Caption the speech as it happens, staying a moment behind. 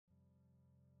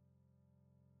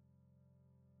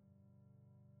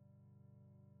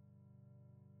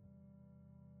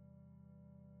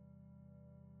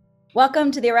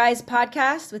Welcome to the Arise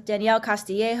podcast with Danielle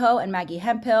Castillejo and Maggie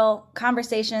Hemphill.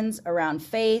 Conversations around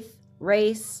faith,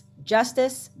 race,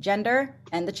 justice, gender,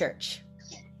 and the church.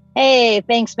 Hey,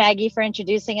 thanks, Maggie, for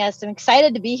introducing us. I'm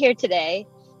excited to be here today.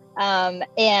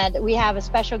 And we have a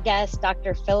special guest,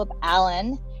 Dr. Philip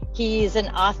Allen. He's an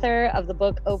author of the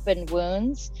book Open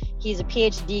Wounds. He's a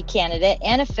PhD candidate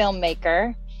and a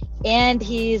filmmaker. And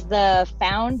he's the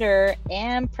founder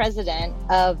and president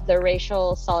of the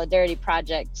Racial Solidarity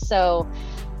Project. So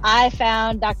I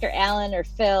found Dr. Allen, or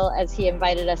Phil, as he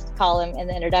invited us to call him in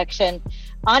the introduction,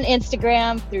 on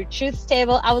Instagram through Truth's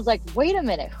Table. I was like, wait a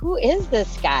minute, who is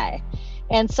this guy?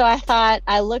 And so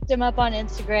I looked him up on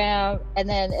Instagram, and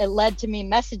then it led to me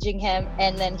messaging him,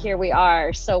 and then here we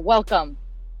are. So welcome.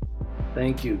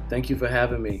 Thank you. Thank you for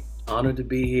having me. Honored to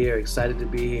be here, excited to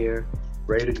be here,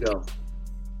 ready to go.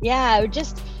 Yeah,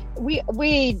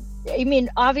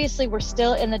 obviously we're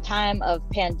still in the time of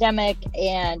pandemic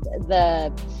and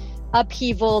the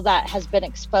upheaval that has been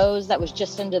exposed that was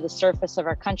just under the surface of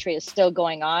our country is still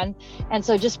going on. And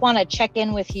so just want to check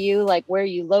in with you, like where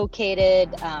you located,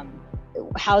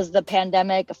 how's the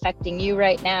pandemic affecting you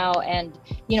right now? And,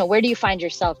 where do you find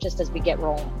yourself just as we get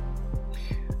rolling?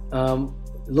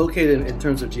 Located in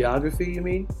terms of geography, you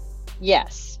mean?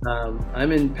 Yes.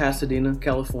 I'm in Pasadena,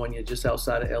 California, just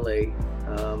outside of LA.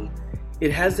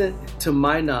 It hasn't, to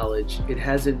my knowledge, it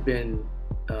hasn't been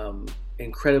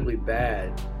incredibly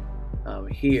bad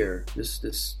here.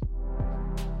 This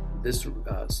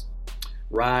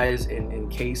rise in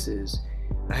cases,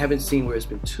 I haven't seen where it's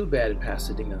been too bad in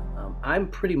Pasadena. I'm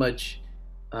pretty much,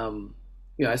 tell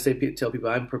people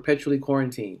I'm perpetually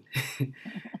quarantined.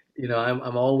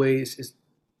 I'm always, it's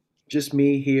just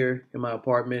me here in my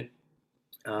apartment.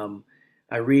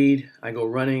 I read, I go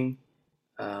running.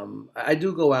 I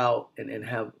do go out and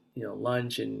have,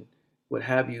 lunch and what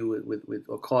have you with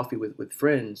or coffee with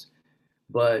friends,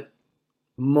 but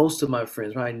most of my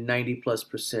friends, probably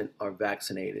 90+% are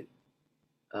vaccinated.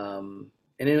 And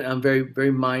then I'm very,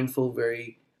 very mindful,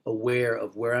 very aware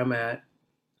of where I'm at.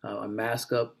 I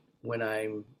mask up when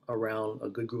I'm around a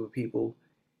good group of people,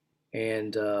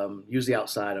 and usually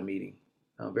outside I'm eating.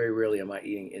 Very rarely am I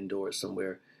eating indoors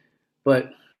somewhere.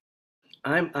 But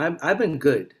I've been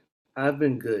good. I've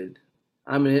been good.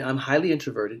 I'm highly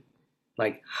introverted,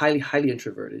 like highly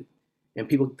introverted, and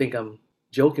people think I'm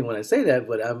joking when I say that,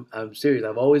 but I'm serious.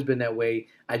 I've always been that way.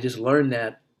 I just learned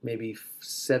that maybe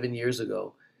 7 years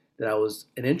ago that I was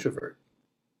an introvert.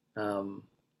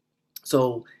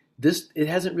 So it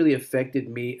hasn't really affected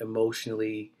me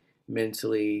emotionally,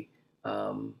 mentally,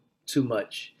 too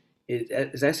much.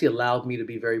 It's actually allowed me to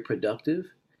be very productive.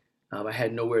 I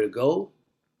had nowhere to go,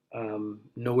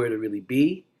 nowhere to really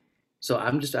be. So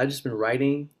I've just been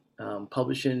writing,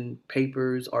 publishing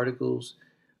papers, articles,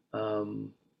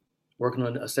 working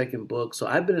on a second book. So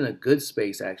I've been in a good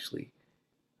space actually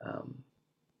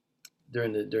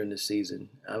during the season.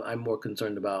 I'm more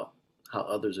concerned about how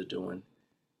others are doing,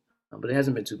 but it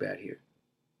hasn't been too bad here.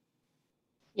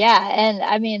 Yeah,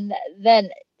 and then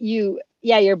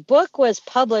your book was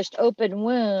published, Open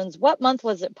Wounds. What month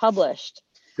was it published?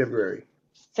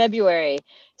 February.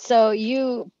 So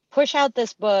you push out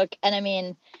this book,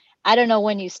 and I don't know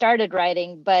when you started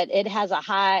writing, but it has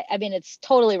it's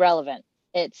totally relevant.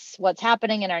 It's what's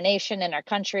happening in our nation, in our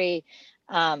country.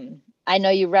 I know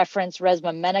you referenced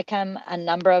Resmaa Menakem a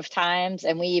number of times,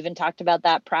 and we even talked about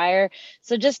that prior.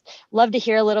 So just love to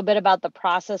hear a little bit about the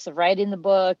process of writing the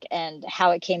book and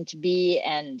how it came to be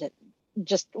and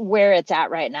just where it's at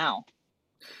right now.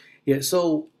 Yeah,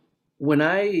 so when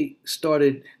the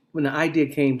idea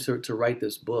came to write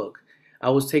this book,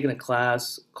 I was taking a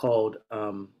class called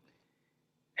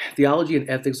Theology and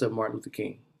Ethics of Martin Luther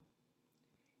King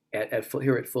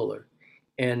here at Fuller.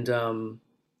 And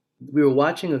we were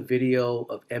watching a video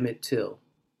of Emmett Till.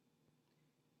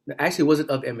 Actually, it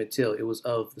wasn't of Emmett Till. It was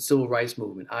of the Civil Rights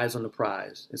Movement, Eyes on the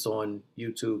Prize. It's on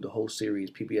YouTube, the whole series,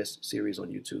 PBS series on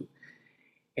YouTube.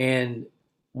 And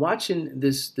watching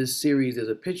this series, there's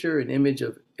a picture, an image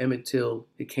of Emmett Till.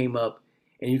 It came up,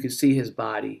 and you could see his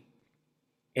body.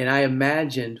 And I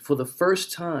imagined for the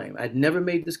first time, I'd never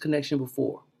made this connection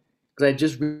before, because I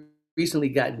just recently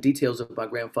gotten details of my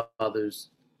grandfather's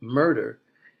murder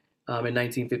in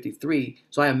 1953.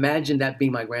 So I imagined that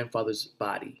being my grandfather's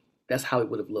body. That's how it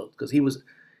would have looked, because he was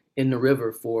in the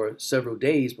river for several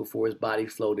days before his body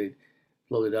floated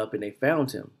up and they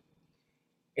found him.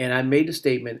 And I made the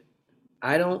statement,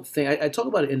 I talk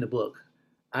about it in the book.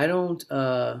 I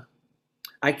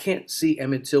can't see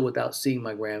Emmett Till without seeing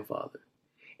my grandfather.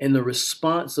 And the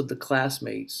response of the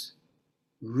classmates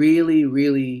really,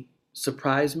 really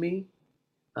surprised me.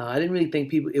 I didn't really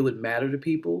think it would matter to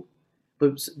people,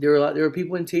 But there were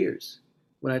people in tears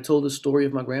when I told the story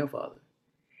of my grandfather.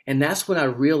 And that's when I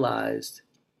realized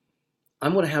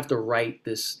I'm going to have to write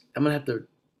this. I'm going to have to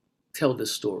tell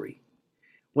this story.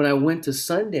 When I went to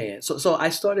Sundance, so I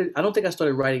don't think I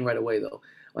started writing right away though.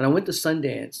 When I went to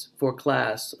Sundance for a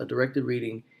class, a directed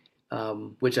reading,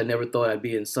 which I never thought I'd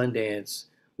be in Sundance,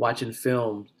 watching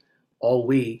film all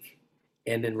week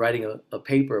and then writing a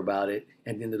paper about it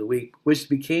at the end of the week, which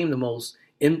became the most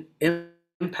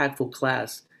impactful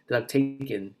class that I've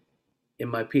taken in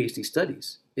my PhD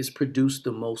studies. It's produced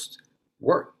the most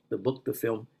work, the book, the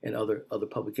film, and other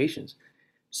publications.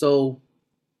 So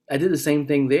I did the same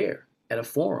thing there at a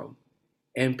forum,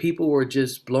 and people were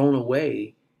just blown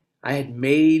away. I had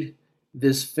made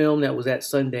this film that was at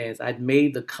Sundance. I'd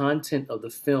made the content of the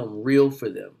film real for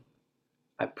them.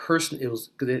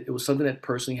 It was something that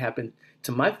personally happened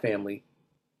to my family,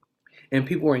 and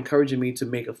people were encouraging me to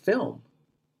make a film.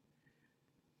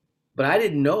 But I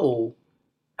didn't know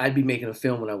I'd be making a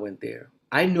film when I went there.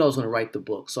 I knew I was going to write the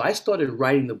book, so I started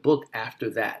writing the book after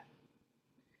that.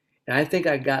 And I think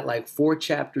I got like 4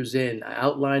 chapters in. I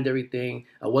outlined everything.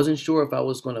 I wasn't sure if I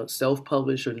was going to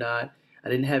self-publish or not. I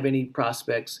didn't have any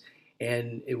prospects.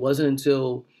 And it wasn't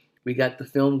until we got the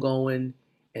film going,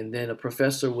 and then a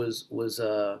professor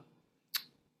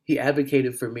he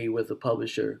advocated for me with a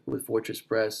publisher, with Fortress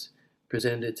Press,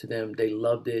 presented it to them. They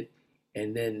loved it.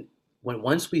 And then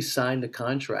once we signed the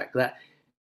contract,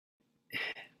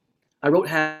 I wrote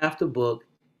half the book,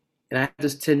 and I had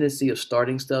this tendency of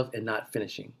starting stuff and not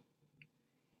finishing.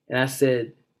 And I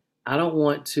said, I don't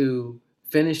want to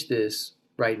finish this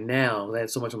right now. I had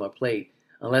so much on my plate,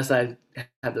 unless I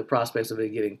have the prospects of it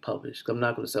getting published. 'Cause I'm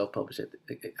not going to self-publish it.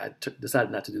 I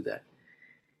decided not to do that.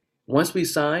 Once we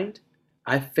signed,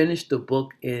 I finished the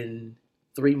book in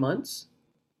 3 months.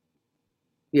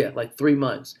 Yeah, like 3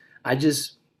 months. I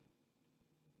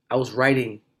was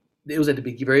writing. It was at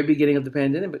the very beginning of the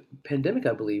pandemic,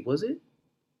 I believe, was it?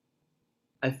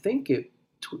 I think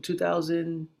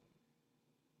 2000.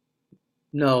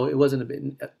 No, it wasn't a bit.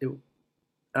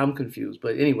 I'm confused,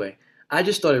 but anyway, I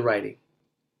just started writing.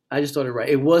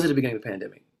 It was at the beginning of the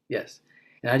pandemic, yes,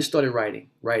 and I just started writing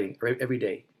every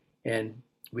day, and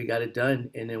we got it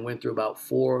done, and then went through about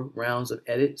 4 rounds of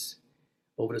edits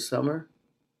over the summer,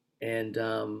 and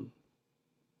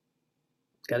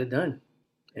got it done,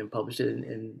 and published it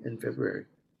in February.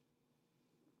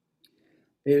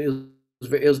 It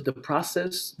was the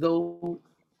process, though.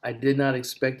 I did not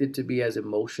expect it to be as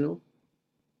emotional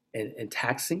and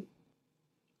taxing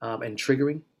and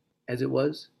triggering as it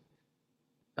was,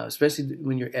 especially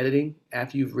when you're editing.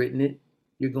 After you've written it,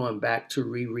 you're going back to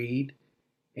reread,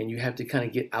 and you have to kind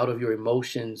of get out of your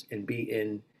emotions and be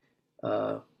in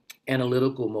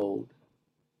analytical mode,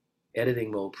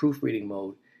 editing mode, proofreading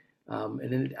mode. And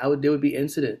then there would be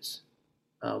incidents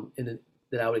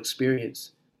that I would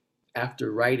experience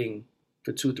after writing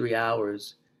for 2-3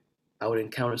 hours. I would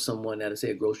encounter someone at,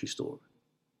 say, a grocery store,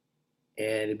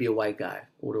 and it'd be a white guy,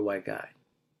 older white guy,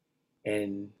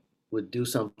 and would do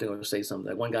something or say something.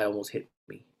 Like one guy almost hit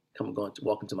me,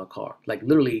 walking to my car, like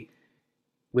literally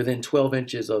within 12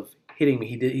 inches of hitting me.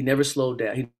 He never slowed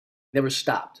down. He never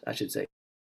stopped, I should say.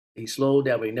 He slowed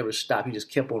down, but he never stopped. He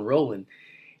just kept on rolling.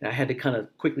 And I had to kind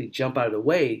of quickly jump out of the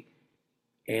way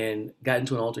and got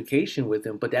into an altercation with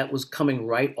him. But that was coming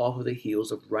right off of the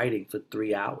heels of writing for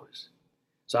 3 hours.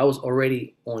 So I was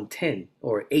already on 10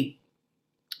 or 8.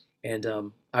 And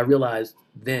I realized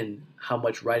then how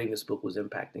much writing this book was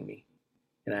impacting me.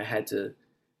 And I had to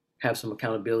have some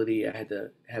accountability. I had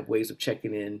to have ways of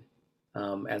checking in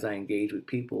as I engage with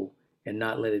people, and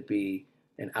not let it be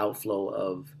an outflow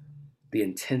of the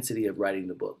intensity of writing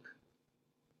the book.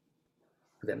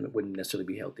 That wouldn't necessarily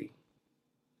be healthy.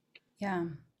 Yeah.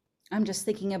 I'm just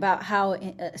thinking about how,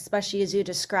 especially as you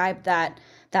described that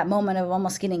moment of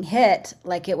almost getting hit,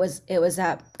 like it was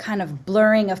that kind of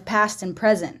blurring of past and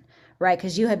present, right?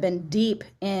 Because you had been deep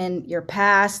in your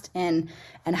past and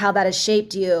how that has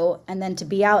shaped you, and then to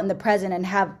be out in the present and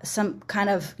have some kind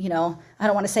of, I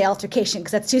don't want to say altercation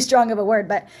because that's too strong of a word,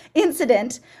 but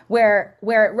incident where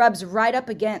it rubs right up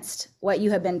against what you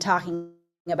have been talking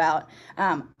about.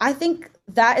 I think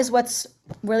that is what's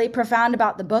really profound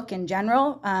about the book in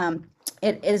general.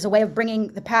 It is a way of bringing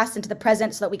the past into the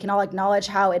present so that we can all acknowledge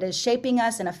how it is shaping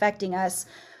us and affecting us.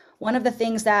 One of the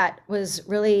things that was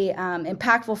really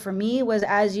impactful for me was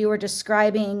as you were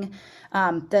describing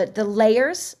the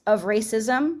layers of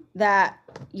racism that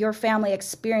your family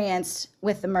experienced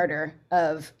with the murder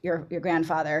of your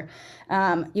grandfather.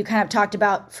 You kind of talked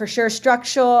about, for sure,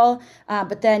 structural,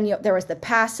 but then there was the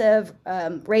passive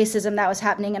racism that was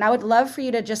happening. And I would love for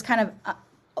you to just kind of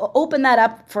open that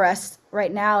up for us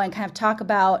right now and kind of talk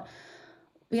about,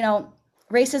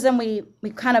 racism. We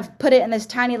kind of put it in this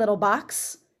tiny little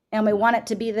box, and we want it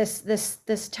to be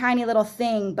this tiny little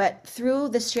thing, but through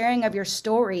the sharing of your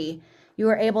story, you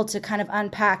were able to kind of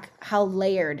unpack how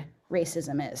layered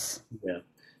racism is. Yeah,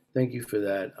 thank you for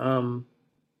that.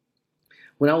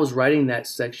 When I was writing that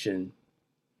section,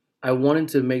 I wanted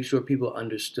to make sure people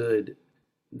understood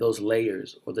those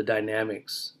layers or the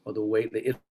dynamics or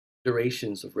the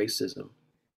iterations of racism,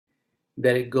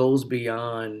 that it goes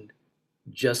beyond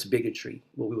just bigotry,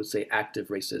 what we would say active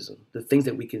racism, the things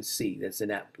that we can see that's in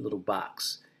that little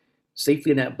box, safely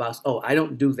in that box. Oh, I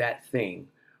don't do that thing.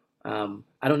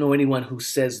 I don't know anyone who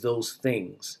says those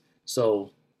things.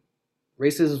 So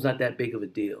racism is not that big of a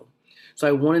deal. So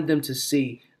I wanted them to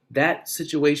see that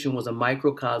situation was a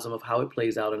microcosm of how it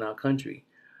plays out in our country.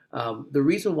 The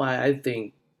reason why I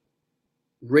think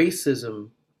racism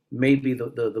may be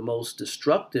the most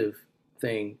destructive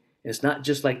thing, and it's not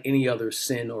just like any other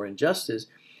sin or injustice,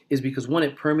 is because one,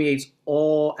 it permeates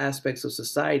all aspects of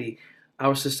society.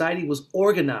 Our society was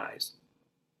organized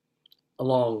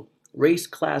along race,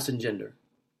 class, and gender.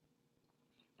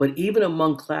 But even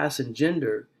among class and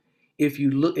gender,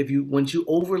 once you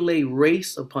overlay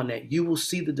race upon that, you will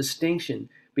see the distinction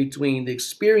between the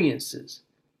experiences.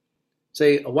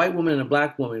 Say a white woman and a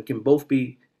black woman can both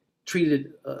be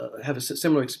treated, have a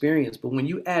similar experience, but when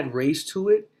you add race to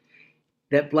it,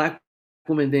 that black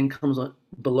woman then comes on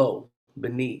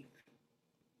beneath,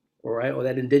 all right, or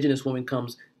that indigenous woman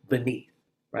comes beneath,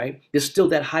 right? There's still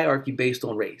that hierarchy based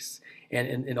on race,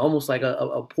 and almost like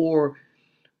a poor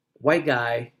white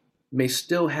guy may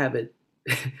still have it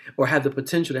or have the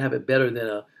potential to have it better than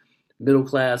a middle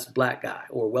class black guy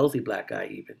or a wealthy black guy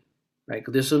even, right?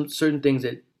 Because there's some certain things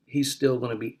that he's still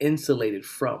going to be insulated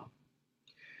from.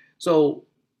 So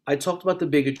I talked about the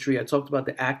bigotry. I talked about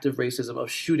the active racism of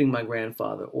shooting my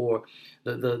grandfather, or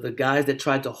the guys that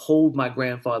tried to hold my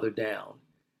grandfather down,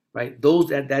 right?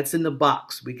 That's in the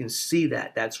box. We can see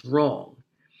that. That's wrong.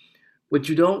 What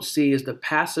you don't see is the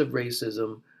passive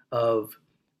racism of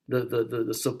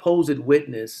the supposed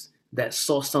witness that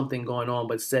saw something going on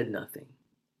but said nothing.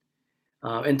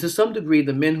 And to some degree,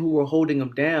 the men who were holding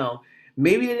him down,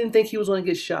 maybe they didn't think he was going to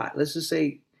get shot. Let's just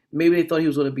say maybe they thought he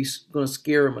was going to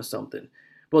scare him or something.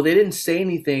 Well, they didn't say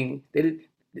anything.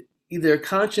 Their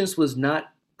conscience was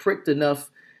not pricked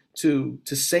enough to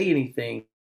say anything.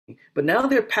 But now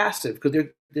they're passive because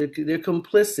they're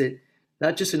complicit,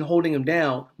 not just in holding him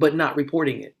down, but not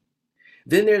reporting it.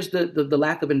 Then there's the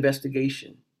lack of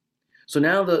investigation. So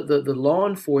now the law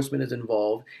enforcement is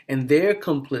involved, and they're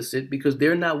complicit because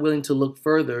they're not willing to look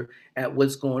further at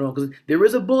what's going on, because there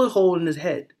is a bullet hole in his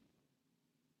head.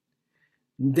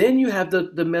 Then you have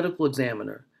the medical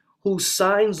examiner who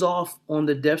signs off on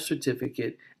the death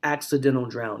certificate, accidental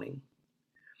drowning.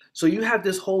 So you have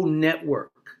this whole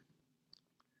network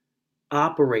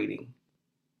operating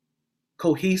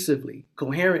cohesively,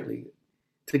 coherently,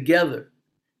 together,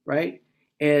 right?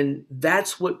 And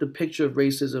that's what the picture of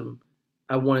racism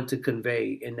I wanted to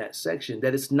convey in that section,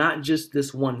 that it's not just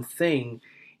this one thing,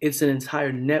 it's an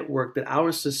entire network that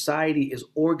our society is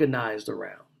organized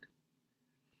around.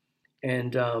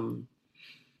 And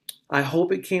I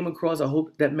hope it came across. I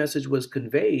hope that message was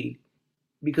conveyed,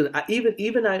 because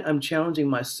I'm challenging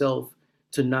myself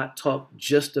to not talk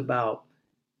just about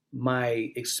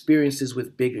my experiences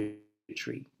with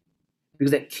bigotry,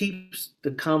 because that keeps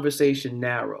the conversation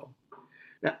narrow.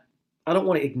 Now, I don't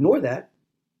want to ignore that,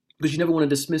 because you never want to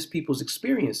dismiss people's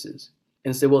experiences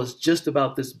and say, well, it's just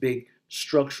about this big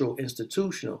structural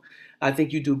institutional. I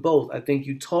think you do both. I think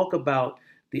you talk about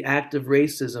the act of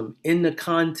racism in the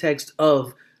context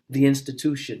of the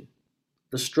institution,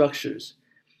 the structures.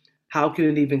 How can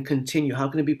it even continue? How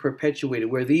can it be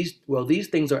perpetuated where these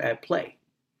things are at play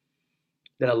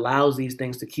that allows these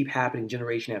things to keep happening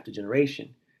generation after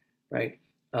generation, right?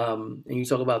 And you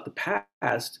talk about the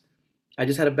past. I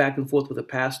just had a back and forth with a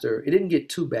pastor. It didn't get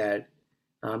too bad.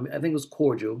 I think it was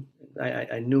cordial.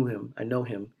 I knew him. I know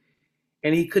him.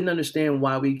 And he couldn't understand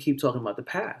why we keep talking about the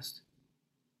past.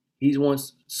 He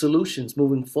wants solutions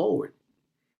moving forward.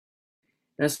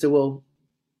 And I said, well,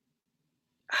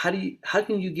 how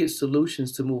can you get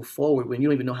solutions to move forward when you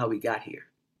don't even know how we got here?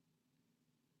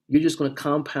 You're just going to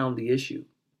compound the issue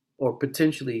or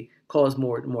potentially cause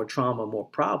more trauma, more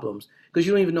problems, because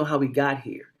you don't even know how we got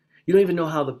here. You don't even know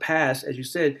how the past, as you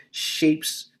said,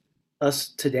 shapes us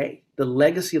today. The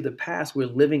legacy of the past we're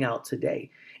living out today,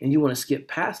 and you want to skip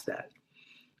past that.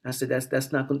 I said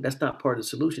that's not part of the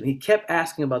solution. He kept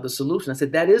asking about the solution. I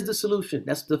said that is the solution.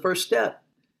 That's the first step,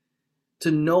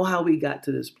 to know how we got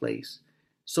to this place,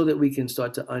 so that we can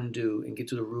start to undo and get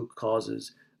to the root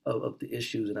causes of the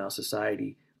issues in our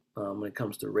society when it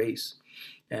comes to race.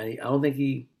 And I don't think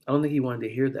he wanted to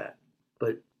hear that.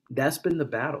 But that's been the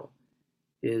battle.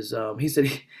 Is he said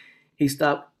he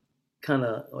stopped kind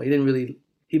of, he didn't really,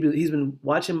 he's been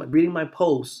reading my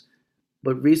posts,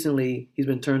 but recently he's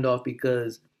been turned off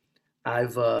because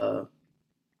I've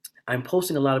I'm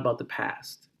posting a lot about the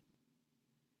past,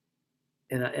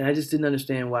 and I just didn't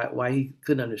understand why he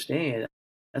couldn't understand.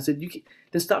 I said,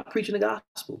 then stop preaching the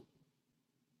gospel.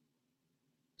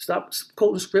 Stop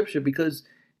quoting scripture, because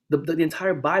the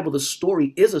entire Bible, the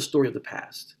story, is a story of the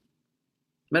past.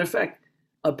 Matter of fact,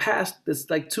 a past that's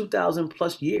like 2,000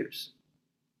 plus years.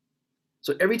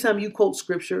 So every time you quote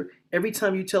scripture, every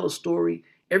time you tell a story,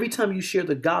 every time you share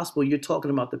the gospel, you're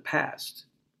talking about the past.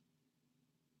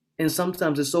 And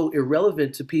sometimes it's so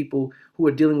irrelevant to people who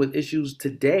are dealing with issues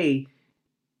today.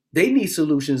 They need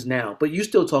solutions now, but you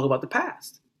still talk about the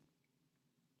past.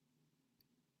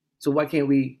 So why can't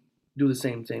we do the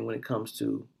same thing when it comes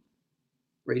to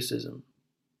racism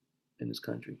in this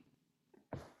country?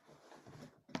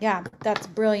 Yeah, that's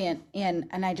brilliant. And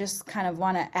I just kind of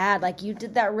want to add, like, you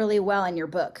did that really well in your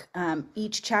book.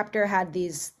 Each chapter had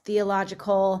these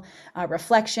theological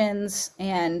reflections,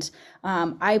 and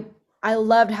I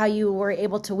loved how you were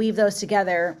able to weave those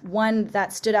together. One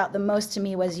that stood out the most to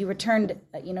me was you returned,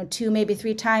 2, maybe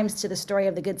 3 times to the story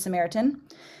of the Good Samaritan.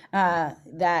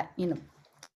 That,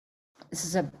 this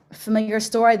is a familiar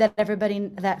story that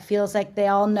everybody that feels like they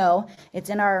all know.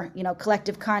 It's in our,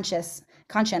 collective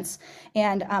conscience.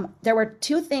 And there were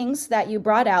 2 things that you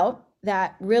brought out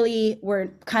that really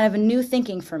were kind of a new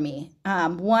thinking for me.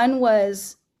 One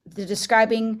was the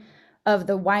describing of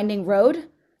the winding road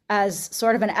as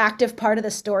sort of an active part of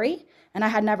the story. And I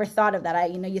had never thought of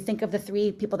that. You think of the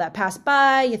 3 people that passed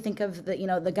by, you think of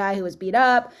the guy who was beat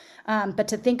up, but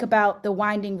to think about the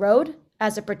winding road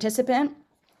as a participant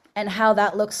and how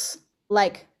that looks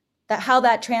like, that how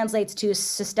that translates to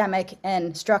systemic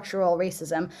and structural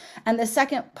racism. And the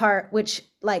second part, which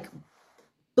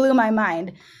blew my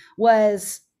mind,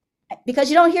 was because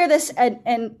you don't hear this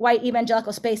in white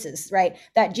evangelical spaces, right?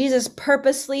 That Jesus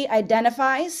purposely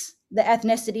identifies the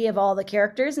ethnicity of all the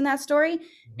characters in that story.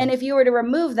 Mm-hmm. And if you were to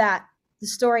remove that, the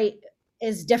story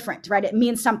is different, right? It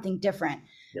means something different.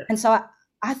 Yeah. And so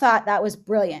I thought that was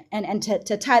brilliant. And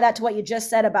to tie that to what you just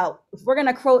said about, if we're going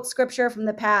to quote scripture from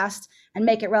the past and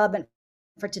make it relevant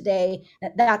for today,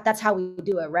 that's how we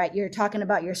do it, right? You're talking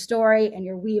about your story and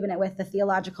you're weaving it with the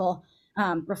theological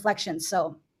reflections.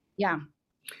 So, yeah.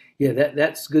 Yeah,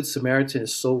 that's Good Samaritan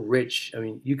is so rich. I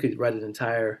mean, you could write an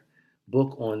entire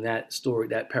book on that story,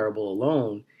 that parable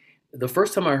alone. The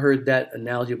first time I heard that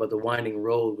analogy about the winding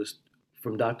road was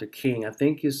from Dr. King. I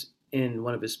think is in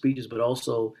one of his speeches, but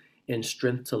also in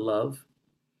Strength to Love.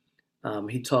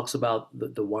 He talks about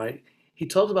he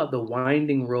talks about the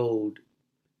winding road,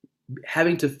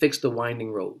 having to fix the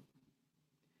winding road,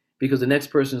 because the next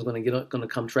person is going to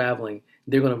come traveling.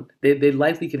 They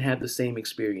likely can have the same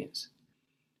experience,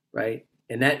 right?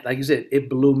 And that, like you said, it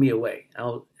blew me away.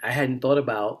 I hadn't thought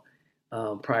about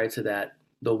prior to that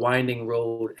the winding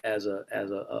road as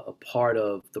a part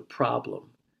of the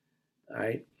problem,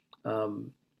 right?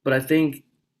 But I think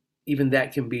even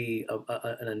that can be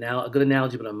a good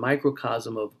analogy, but a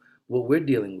microcosm of what we're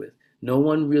dealing with. No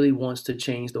one really wants to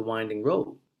change the winding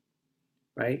road,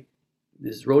 right?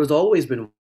 This road has always been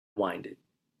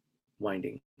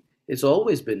winding. It's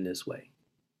always been this way.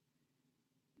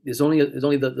 There's only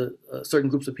the certain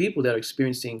groups of people that are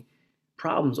experiencing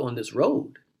problems on this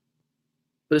road,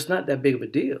 but it's not that big of a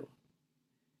deal.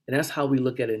 And that's how we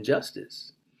look at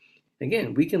injustice.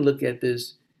 Again, we can look at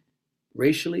this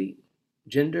racially,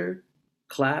 gender,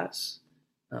 class,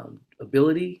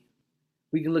 ability.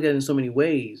 We can look at it in so many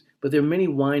ways, but there are many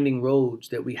winding roads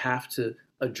that we have to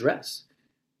address,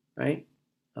 right?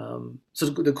 So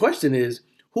the question is,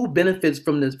 who benefits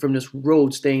from this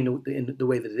road staying in the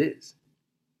way that it is?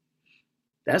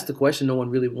 That's the question no one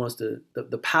really wants to,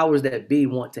 the powers that be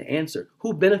want to answer.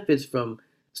 Who benefits from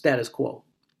status quo?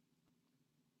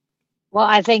 Well,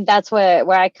 I think that's where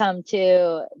I come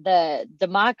to the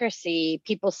democracy.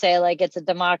 People say it's a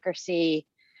democracy,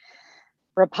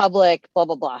 republic, blah,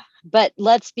 blah, blah. But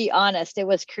let's be honest, it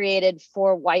was created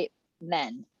for white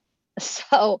men.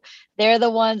 So they're the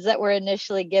ones that were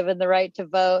initially given the right to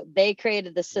vote. They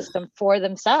created the system for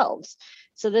themselves.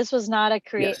 So this was not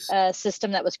a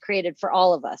system that was created for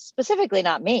all of us, specifically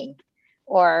not me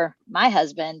or my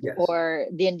husband or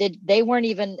they weren't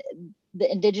even, the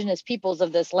indigenous peoples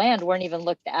of this land weren't even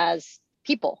looked as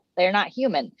people. They're not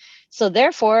human. So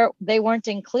therefore they weren't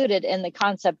included in the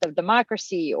concept of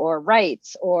democracy or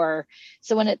rights. Or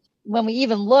so when we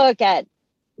even look at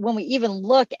when we even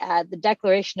look at the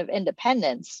Declaration of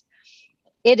Independence,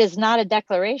 it is not a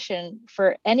declaration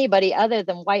for anybody other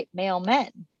than white male men.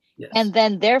 Yes. And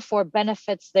then therefore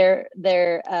benefits their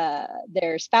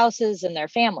spouses and their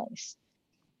families.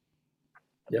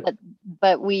 Yep.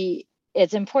 But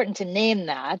it's important to name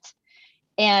that.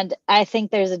 And I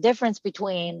think there's a difference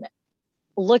between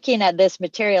looking at this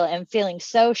material and feeling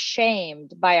so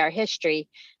shamed by our history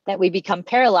that we become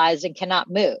paralyzed and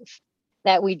cannot move,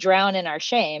 that we drown in our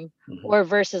shame, or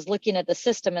versus looking at the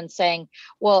system and saying,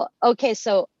 well, okay,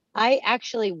 so I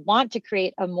actually want to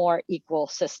create a more equal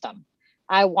system.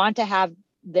 I want to have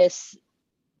this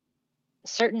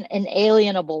certain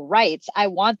inalienable rights. I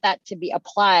want that to be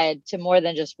applied to more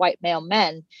than just white male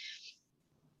men.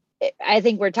 I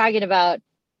think we're talking about,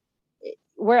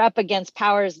 we're up against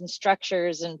powers and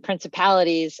structures and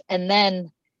principalities, and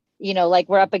then, you know, like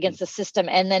we're up against the system,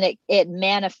 and then it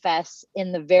manifests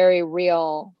in the very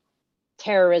real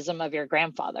terrorism of your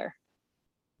grandfather.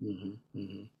 And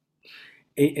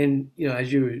you know,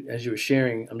 as you were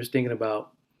sharing, I'm just thinking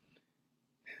about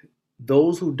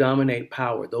those who dominate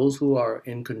power, those who are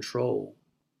in control.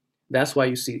 That's why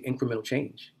you see incremental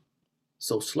change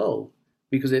so slow,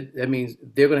 because that means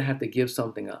they're going to have to give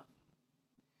something up.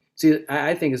 See,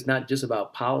 I think it's not just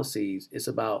about policies, it's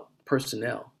about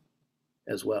personnel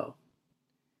as well.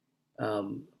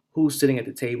 Who's sitting at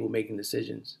the table making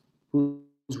decisions? Who's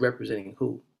representing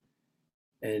who?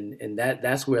 And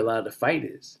that's where a lot of the fight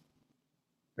is,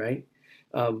 right?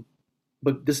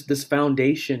 But this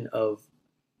foundation of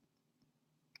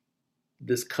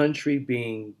this country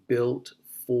being built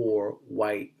for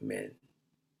white men.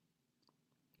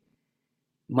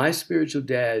 My spiritual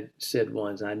dad said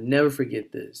once, and I never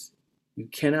forget this, you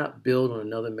cannot build on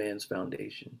another man's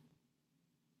foundation.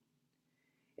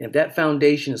 And if that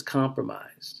foundation is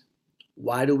compromised,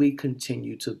 why do we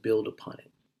continue to build upon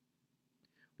it?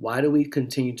 Why do we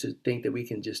continue to think that we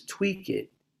can just tweak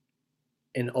it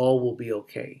and all will be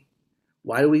okay?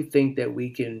 Why do we think that we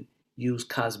can use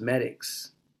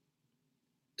cosmetics,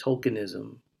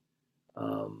 tokenism,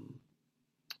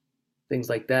 things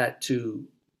like that to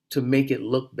make it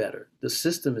look better? The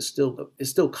system is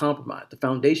still compromised. The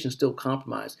foundation is still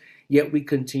compromised, yet we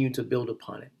continue to build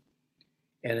upon it.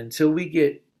 And until we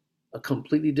get a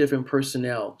completely different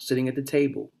personnel sitting at the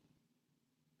table,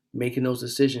 making those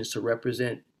decisions to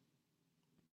represent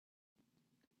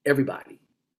everybody,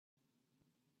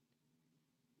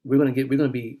 we're going to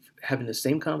be having the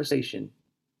same conversation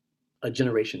a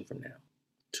generation from now,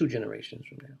 2 generations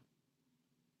from now,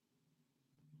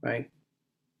 right?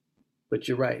 But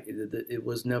you're right. It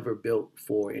was never built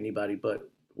for anybody but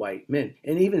white men.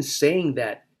 And even saying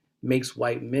that makes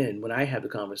white men, when I have the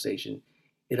conversation,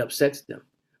 it upsets them.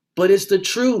 But it's the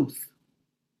truth.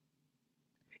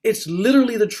 It's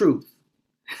literally the truth.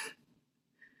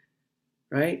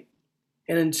 Right?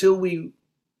 And until we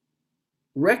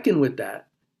reckon with that,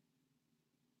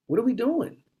 what are we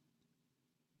doing?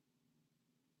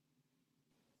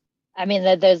 I mean,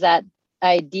 there's that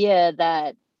idea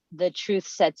that the truth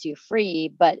sets you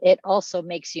free, but it also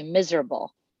makes you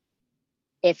miserable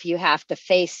if you have to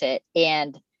face it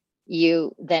and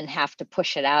you then have to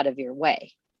push it out of your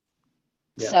way.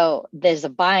 Yeah. So there's a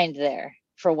bind there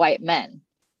for white men.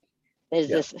 There's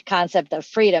this concept of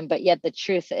freedom, but yet the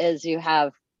truth is you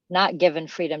have not given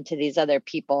freedom to these other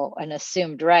people and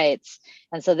assumed rights.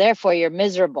 And so therefore you're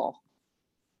miserable.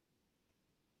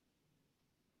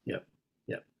 Yep.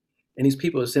 Yep. And these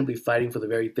people are simply fighting for the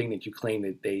very thing that you claim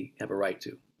that they have a right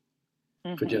to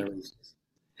for generations.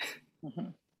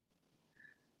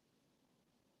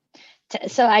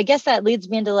 So I guess that leads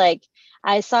me into, like,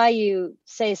 I saw you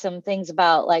say some things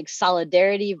about like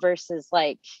solidarity versus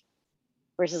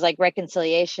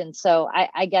reconciliation. So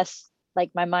I guess like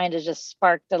my mind is just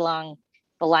sparked along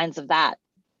the lines of that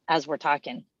as we're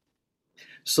talking.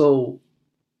 So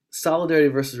solidarity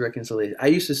versus reconciliation. I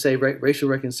used to say racial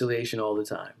reconciliation all the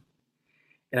time.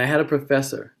 And I had a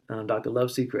professor, Dr.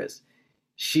 Love Secrets.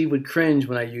 She would cringe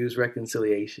when I used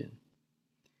reconciliation.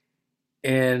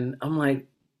 And I'm like,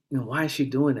 you know, why is she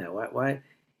doing that? Why?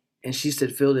 And she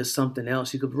said, Phil, there's something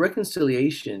else. Because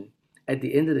reconciliation, at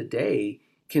the end of the day,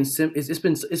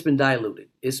 it's been diluted.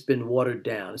 It's been watered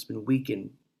down. It's been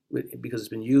weakened because it's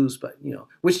been used, but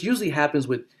which usually happens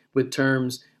with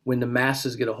terms when the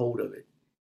masses get a hold of it.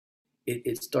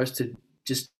 It starts to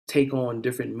just take on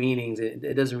different meanings.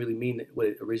 It doesn't really mean what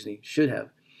it originally should have.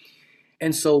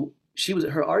 And so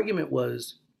her argument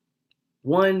was,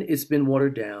 one, it's been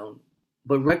watered down,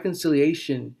 but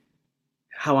reconciliation,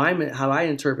 how I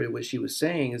interpreted what she was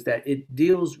saying, is that it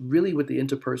deals really with the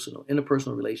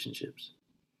interpersonal relationships.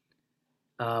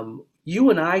 You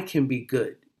and I can be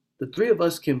good. The three of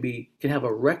us can have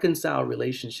a reconciled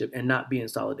relationship and not be in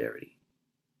solidarity.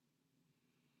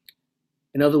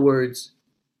 In other words,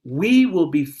 we will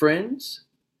be friends,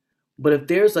 but if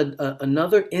there's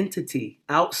another entity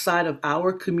outside of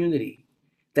our community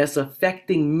that's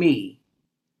affecting me,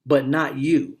 but not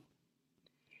you,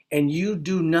 and you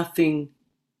do nothing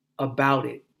about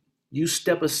it, you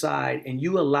step aside and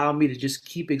you allow me to just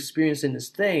keep experiencing this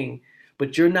thing,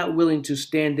 but you're not willing to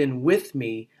stand in with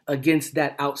me against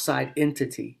that outside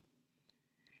entity,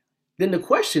 then the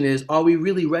question is, are we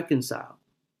really reconciled?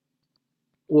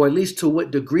 Or at least to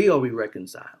what degree are we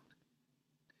reconciled?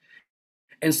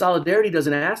 And solidarity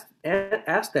doesn't ask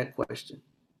that question.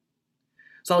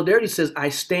 Solidarity says, I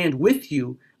stand with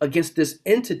you against this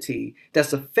entity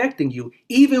that's affecting you,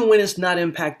 even when it's not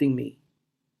impacting me.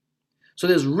 So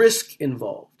there's risk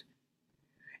involved.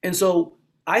 And so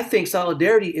I think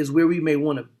solidarity is where we may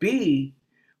want to be,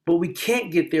 but we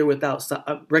can't get there without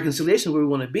reconciliation, where we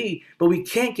want to be, but we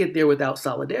can't get there without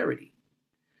solidarity.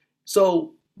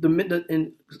 So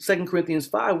in 2 Corinthians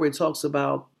 5, where it talks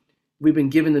about we've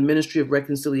been given the ministry of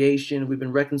reconciliation, we've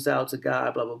been reconciled to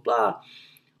God, blah, blah, blah.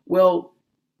 Well,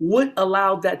 what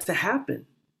allowed that to happen?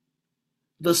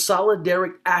 The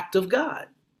solidaric act of God.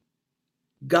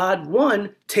 God,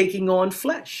 one, taking on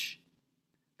flesh.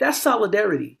 That's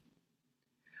solidarity.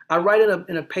 I wrote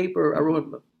in a paper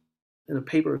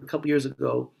a couple years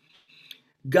ago,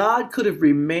 God could have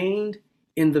remained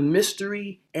in the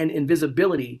mystery and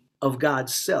invisibility of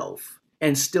God's self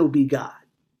and still be God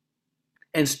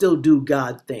and still do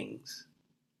God things.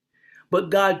 But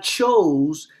God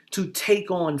chose to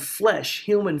take on flesh,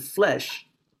 human flesh,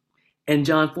 and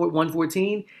John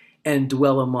 1:14, and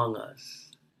dwell among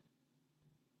us.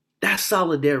 That's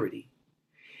solidarity.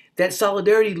 That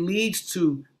solidarity leads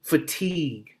to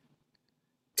fatigue,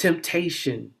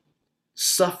 temptation,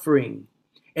 suffering,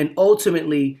 and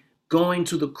ultimately going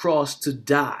to the cross to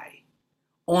die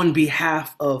on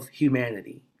behalf of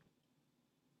humanity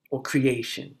or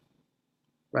creation,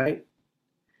 right?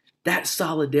 That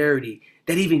solidarity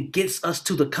that even gets us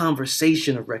to the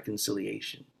conversation of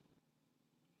reconciliation.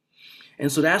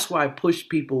 And so that's why I push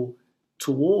people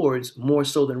towards more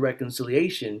so than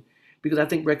reconciliation, because I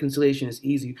think reconciliation is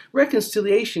easy.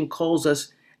 Reconciliation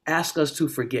asks us to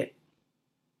forget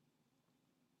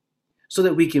so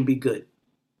that we can be good,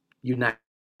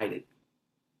 united,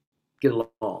 get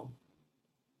along.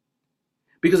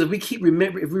 Because if we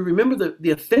remember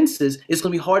the offenses, it's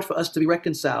going to be hard for us to be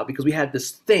reconciled because we had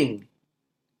this thing.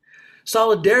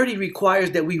 Solidarity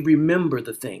requires that we remember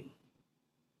the thing.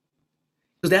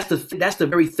 Because that's the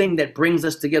very thing that brings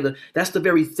us together. That's the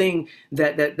very thing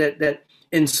that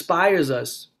inspires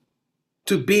us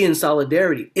to be in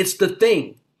solidarity. It's the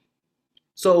thing.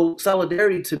 So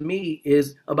solidarity to me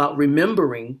is about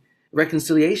remembering.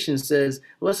 Reconciliation says,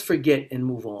 let's forget and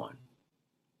move on.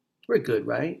 We're good,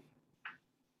 right?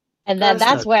 And then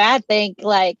that's where I think,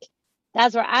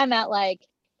 that's where I'm at,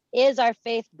 is our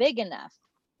faith big enough?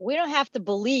 We don't have to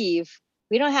believe.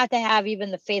 We don't have to have even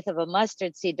the faith of a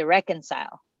mustard seed to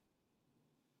reconcile,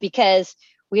 because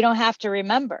we don't have to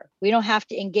remember. We don't have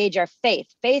to engage our faith.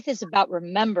 Faith is about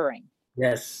remembering.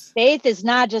 Yes. Faith is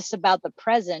not just about the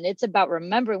present. It's about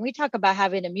remembering. We talk about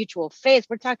having a mutual faith.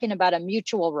 We're talking about a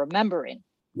mutual remembering.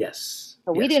 Yes.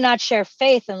 So we do not share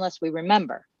faith unless we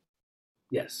remember.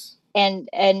 Yes.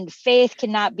 And faith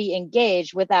cannot be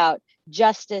engaged without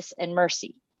justice and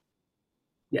mercy.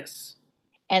 Yes.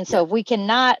 And so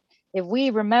if we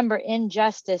remember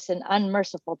injustice and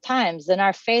unmerciful times, then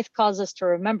our faith calls us to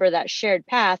remember that shared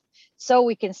path so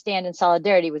we can stand in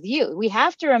solidarity with you. We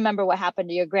have to remember what happened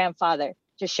to your grandfather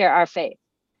to share our faith.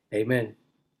 Amen.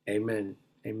 Amen.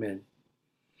 Amen.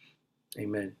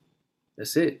 Amen.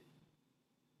 That's it.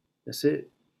 That's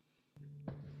it.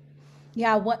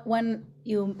 Yeah, when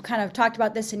you kind of talked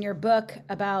about this in your book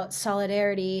about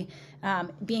solidarity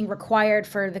being required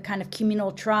for the kind of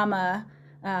communal trauma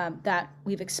that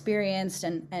we've experienced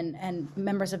and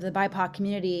members of the BIPOC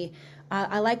community,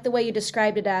 I like the way you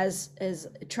described it as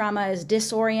trauma is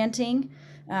disorienting,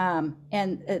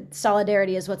 and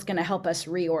solidarity is what's going to help us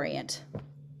reorient.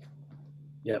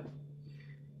 Yep.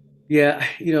 Yeah,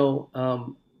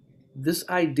 this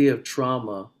idea of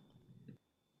trauma,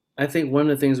 I think one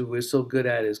of the things that we're so good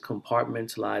at is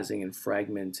compartmentalizing and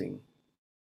fragmenting.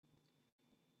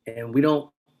 And we don't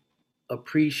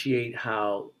appreciate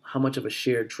how much of a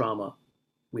shared trauma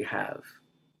we have.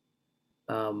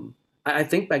 I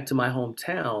think back to my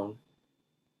hometown,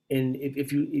 and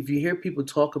if you hear people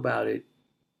talk about it,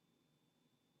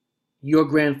 your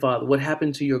grandfather, what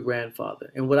happened to your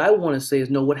grandfather? And what I want to say is,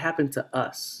 no, what happened to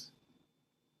us?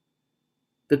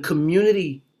 The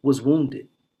community was wounded.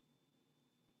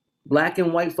 Black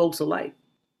and white folks alike.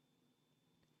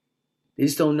 They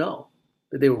just don't know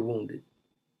that they were wounded.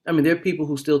 I mean, there are people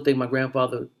who still think my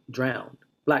grandfather drowned.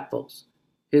 Black folks,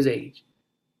 his age,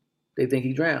 they think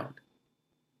he drowned.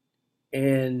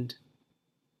 And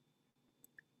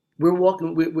we're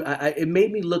walking. It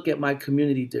made me look at my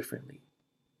community differently.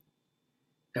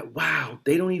 That wow,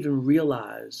 they don't even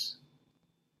realize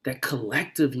that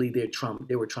collectively they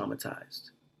were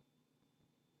traumatized.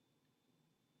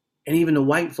 And even the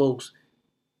white folks,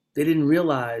 they didn't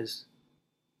realize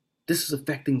this is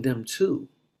affecting them too.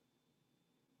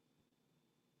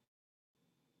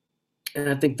 And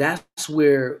I think that's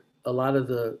where a lot of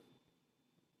the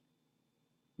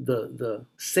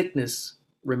sickness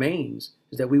remains,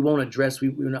 is that we won't address.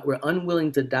 We're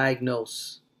unwilling to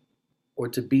diagnose or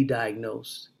to be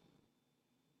diagnosed.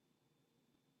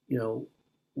 You know,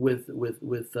 with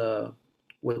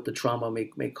what the trauma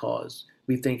may cause.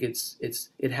 We think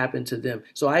it happened to them.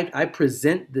 So I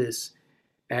present this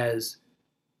as,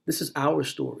 this is our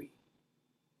story,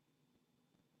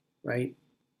 right?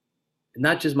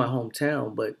 Not just my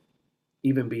hometown, but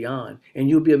even beyond. And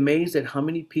you'll be amazed at how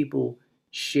many people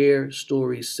share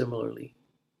stories similarly.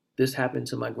 This happened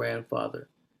to my grandfather.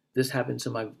 This happened to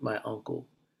my uncle.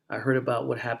 I heard about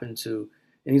what happened to,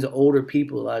 and these are older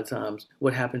people a lot of times,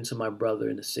 what happened to my brother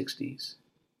in the 60s.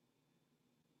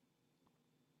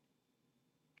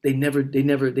 They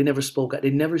never spoke out. They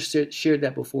never shared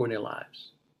that before in their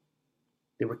lives.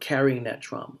 They were carrying that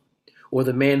trauma. Or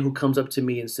the man who comes up to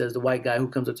me and says, the white guy who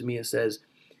comes up to me and says,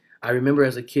 I remember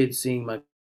as a kid seeing my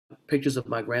pictures of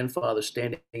my grandfather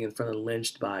standing in front of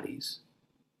lynched bodies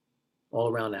all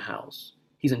around the house.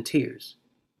 He's in tears.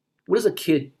 What is a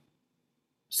kid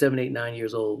 7, 8, 9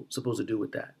 years old supposed to do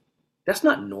with that? That's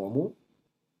not normal.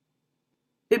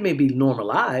 It may be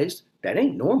normalized. That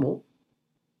ain't normal.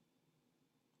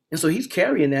 And so he's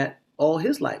carrying that all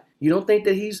his life. You don't think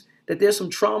that there's some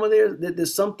trauma there, that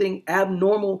there's something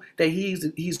abnormal that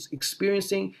he's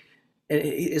experiencing, and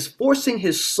it's forcing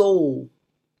his soul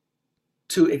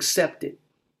to accept it,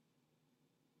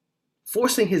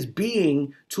 forcing his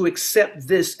being to accept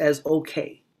this as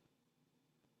okay,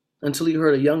 until he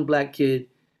heard a young black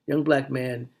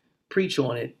man preach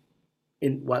on it,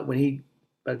 by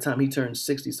the time he turns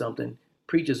 60 something,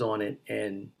 preaches on it,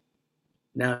 and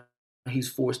now he's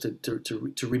forced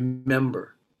to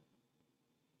remember.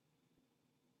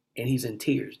 And he's in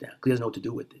tears now because he doesn't know what to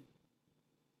do with it.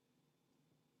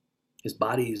 His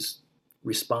body's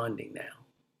responding now.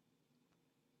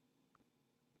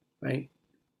 Right?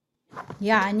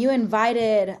 Yeah, and you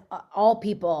invited all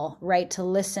people, right, to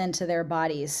listen to their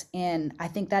bodies. And I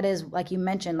think that is, like you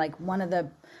mentioned, like one of the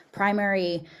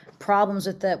primary problems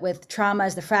with trauma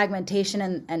is the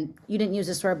fragmentation, and you didn't use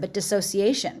this word, but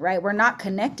dissociation, right? We're not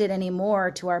connected anymore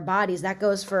to our bodies. That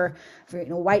goes for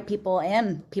white people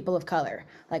and people of color.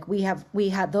 Like we have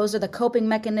those are the coping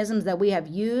mechanisms that we have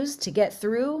used to get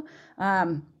through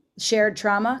shared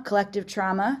trauma, collective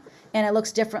trauma, and it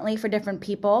looks differently for different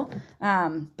people.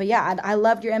 But yeah, I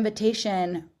loved your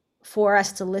invitation for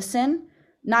us to listen,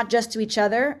 not just to each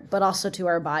other, but also to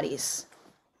our bodies.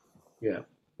 Yeah.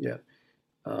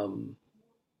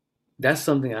 That's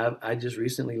something I just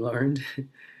recently learned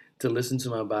to listen to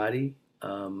my body.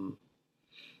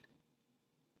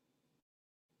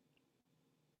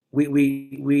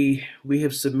 We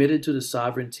have submitted to the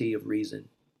sovereignty of reason.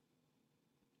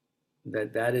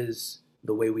 That is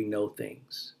the way we know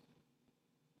things.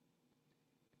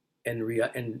 And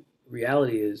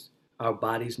reality is our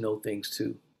bodies know things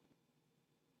too.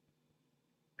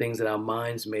 Things that our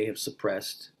minds may have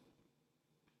suppressed.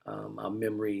 Our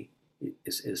memory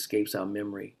escapes our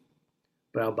memory,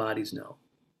 but our bodies know.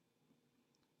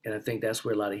 And I think that's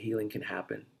where a lot of healing can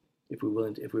happen if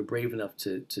we're brave enough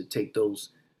to take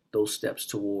those steps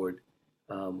toward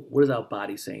what is our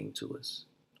body saying to us.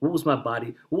 What was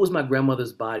my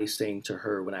grandmother's body saying to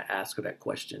her when I asked her that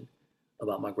question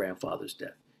about my grandfather's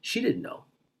death? She didn't know.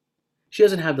 She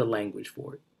doesn't have the language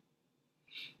for it,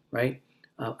 right?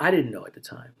 I didn't know at the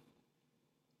time.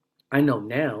 I know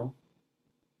now.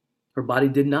 Her body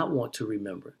did not want to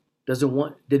remember,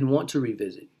 didn't want to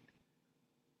revisit.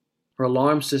 Her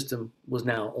alarm system was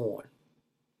now on,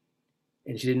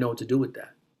 and she didn't know what to do with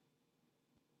that.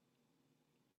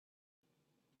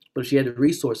 But if she had the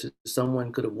resources,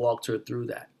 someone could have walked her through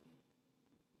that.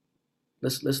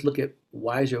 Let's look at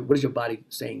what is your body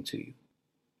saying to you,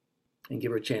 and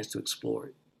give her a chance to explore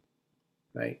it,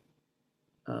 right?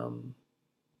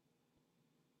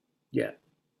 Yeah.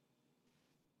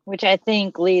 Which I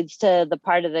think leads to the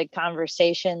part of the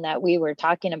conversation that we were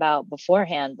talking about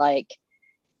beforehand. Like,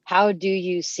 how do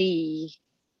you see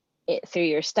it through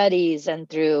your studies and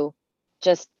through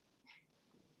just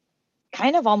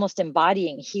kind of almost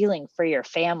embodying healing for your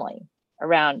family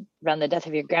around the death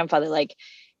of your grandfather. Like,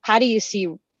 how do you see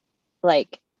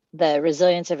like the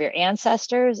resilience of your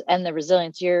ancestors and the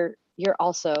resilience you're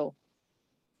also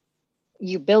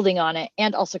you building on it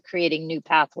and also creating new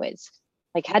pathways?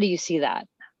 Like, how do you see that?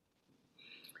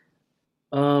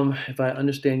 If I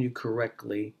understand you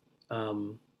correctly,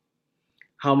 how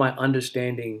am I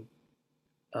understanding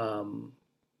kind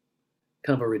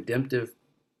of a redemptive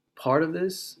part of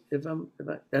this?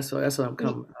 That's what I'm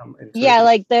Yeah,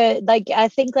 interpreting. like I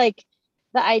think like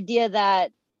the idea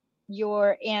that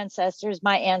your ancestors,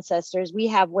 my ancestors, we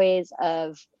have ways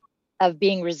of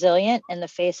being resilient in the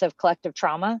face of collective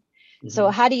trauma. So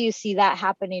Hmm. how do you see that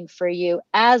happening for you,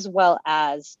 as well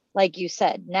as, like you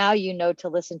said, now you know to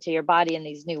listen to your body in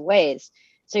these new ways.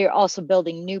 So you're also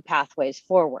building new pathways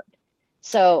forward.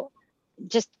 So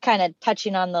just kind of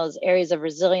touching on those areas of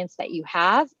resilience that you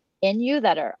have in you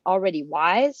that are already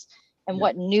wise, and Yeah.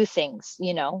 what new things,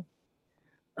 you know.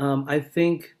 I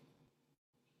think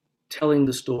telling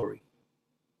the story,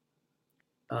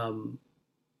 um,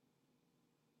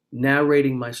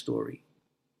 narrating my story,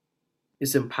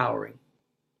 is empowering.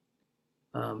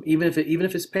 Even if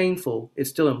it's painful, it's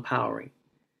still empowering.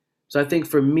 So I think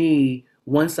for me,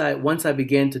 once I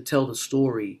began to tell the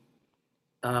story,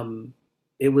 um,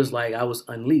 it was like I was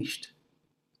unleashed,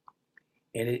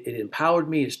 and it empowered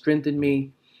me, it strengthened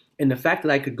me, and the fact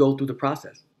that I could go through the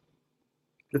process,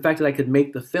 the fact that I could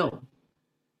make the film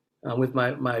with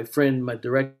my friend, my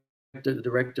director, the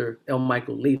director L.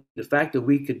 Michael Lee, the fact that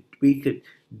we could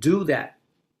do that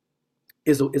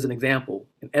is an example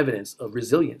and evidence of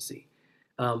resiliency.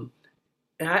 Um,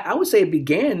 and I would say it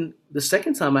began the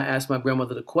second time I asked my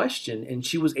grandmother the question, and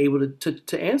she was able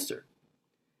to answer.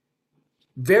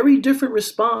 Very different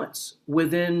response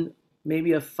within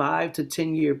maybe a 5 to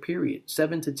 10 year period,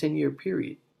 7 to 10 year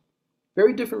period.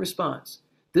 Very different response.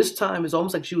 This time it's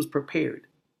almost like she was prepared,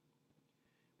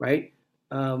 right?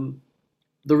 Um,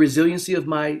 the resiliency of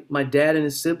my dad and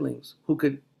his siblings who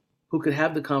could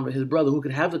have his brother who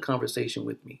could have the conversation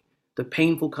with me, the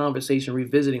painful conversation,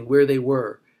 revisiting where they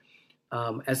were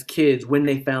as kids when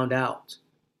they found out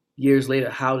years later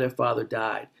how their father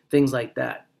died, things like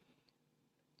that.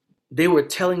 They were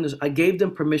telling this. I gave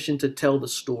them permission to tell the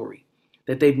story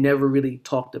that they've never really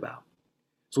talked about.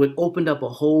 So it opened up a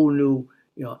whole new,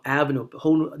 avenue, a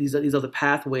whole new, these other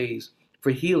pathways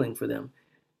for healing for them.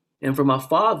 And for my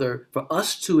father, for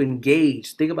us to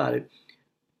engage, think about it.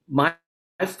 My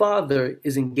father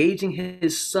is engaging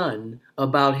his son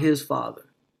about his father,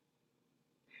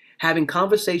 having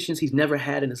conversations he's never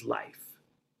had in his life.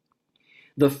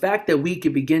 The fact that we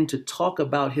could begin to talk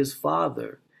about his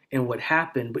father and what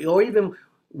happened, or even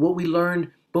what we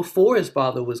learned before his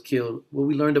father was killed, what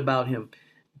we learned about him,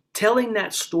 telling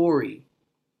that story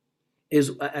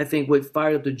is, I think, what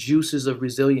fired up the juices of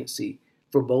resiliency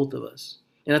for both of us.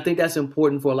 And I think that's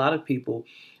important for a lot of people.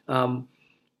 Um,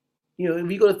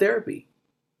 if you go to therapy,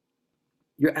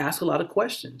 you're asked a lot of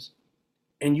questions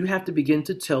and you have to begin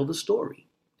to tell the story.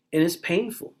 And it's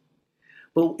painful.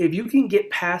 But if you can get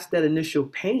past that initial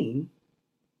pain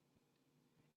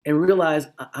and realize,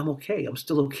 I'm okay, I'm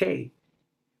still okay,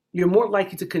 you're more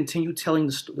likely to continue telling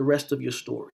the rest of your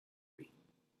story.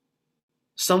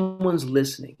 Someone's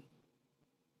listening.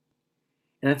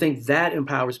 And I think that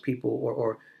empowers people,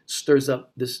 or stirs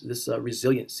up this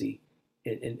resiliency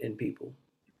in people.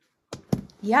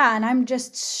 Yeah, and I'm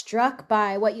just struck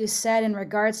by what you said in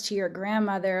regards to your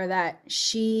grandmother, that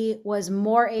she was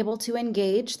more able to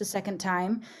engage the second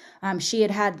time. She had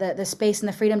had the space and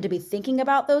the freedom to be thinking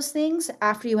about those things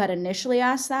after you had initially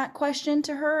asked that question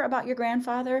to her about your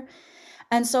grandfather.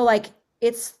 And so, like,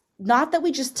 it's not that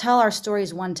we just tell our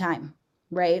stories one time,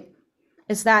 right?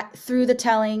 Is that through the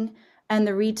telling and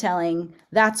the retelling,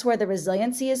 that's where the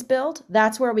resiliency is built.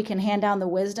 That's where we can hand down the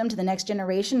wisdom to the next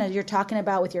generation, as you're talking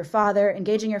about with your father,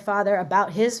 engaging your father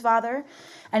about his father.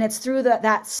 And it's through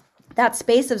that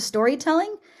space of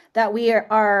storytelling that we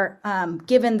are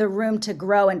given the room to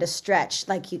grow and to stretch.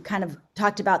 Like you kind of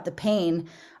talked about the pain.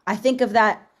 I think of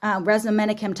that. Resmaa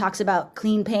Menakem talks about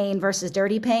clean pain versus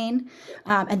dirty pain.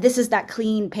 And this is that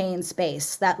clean pain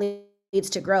space that leads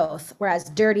to growth, whereas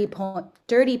dirty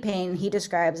pain he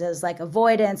describes as like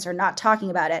avoidance or not talking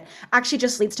about it actually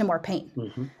just leads to more pain.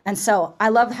 Mm-hmm. And so I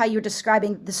love how you're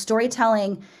describing the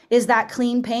storytelling is that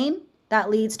clean pain that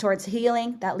leads towards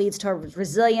healing, that leads towards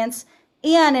resilience,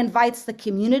 and invites the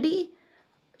community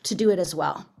to do it as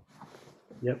well.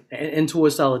 Yep, and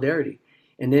towards solidarity,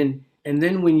 and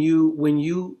then when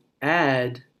you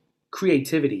add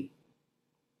creativity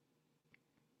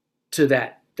to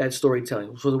that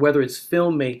storytelling, so whether it's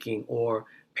filmmaking or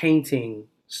painting,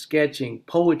 sketching,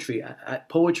 poetry.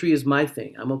 Poetry is my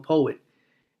thing. I'm a poet.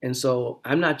 And so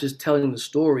I'm not just telling the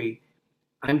story,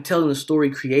 I'm telling the story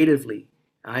creatively.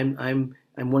 I'm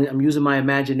using my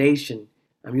imagination.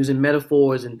 I'm using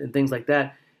metaphors and things like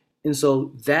that. And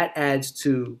so that adds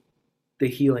to the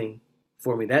healing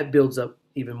for me. That builds up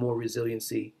even more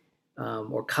resiliency,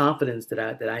 or confidence that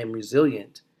I am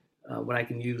resilient, when I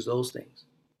can use those things,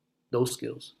 those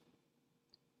skills.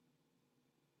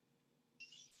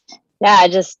 Yeah,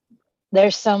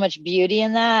 there's so much beauty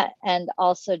in that, and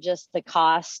also just the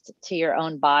cost to your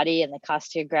own body and the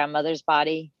cost to your grandmother's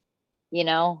body, you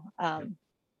know.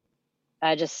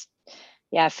 I just,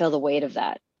 yeah, I feel the weight of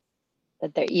that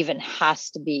there even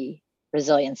has to be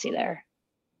resiliency there.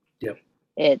 Yep.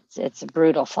 It's a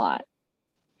brutal thought.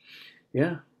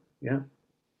 Yeah. Yeah.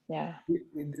 Yeah.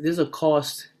 There's a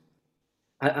cost.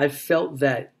 I felt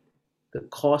that the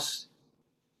cost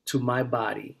to my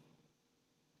body,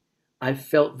 I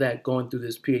felt that going through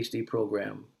this PhD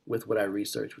program with what I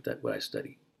researched, with what I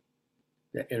studied,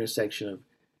 that intersection of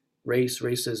race,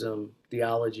 racism,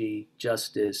 theology,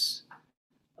 justice,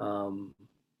 um,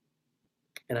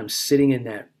 and I'm sitting in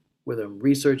that, whether I'm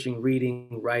researching,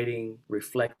 reading, writing,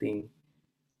 reflecting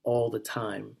all the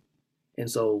time. And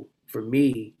so for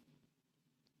me,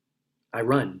 I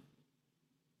run.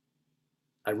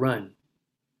 I run.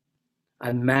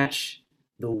 I match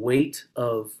the weight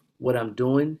of what I'm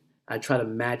doing. I try to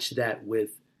match that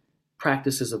with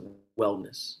practices of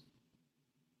wellness,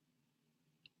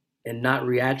 and not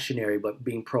reactionary, but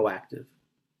being proactive.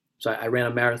 So I ran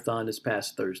a marathon this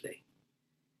past Thursday.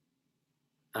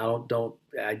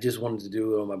 I just wanted to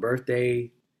do it on my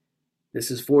birthday.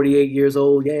 This is 48 years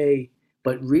old, yay.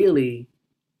 But really,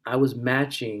 I was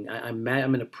matching, I'm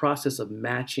in a process of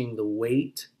matching the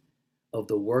weight of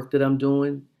the work that I'm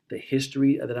doing, the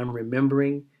history that I'm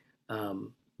remembering,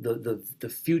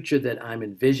 the future that I'm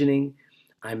envisioning.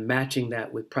 I'm matching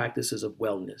that with practices of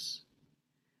wellness.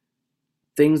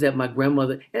 Things that my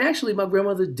grandmother, and actually my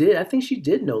grandmother did, I think she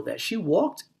did know that. She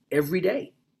walked every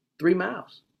day, 3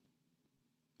 miles,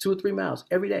 2 or 3 miles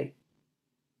every day.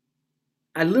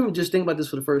 I literally just think about this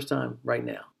for the first time right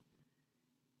now.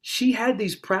 She had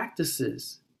these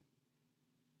practices.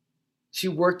 She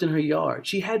worked in her yard.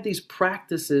 She had these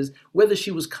practices, whether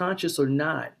she was conscious or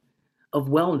not, of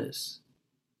wellness.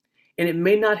 And it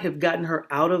may not have gotten her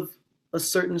out of a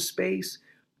certain space,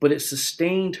 but it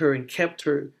sustained her and kept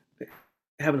her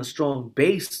having a strong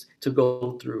base to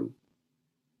go through,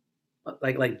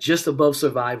 like just above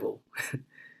survival.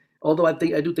 Although I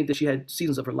do think that she had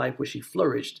seasons of her life where she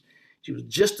flourished. She was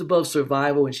just above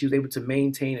survival, and she was able to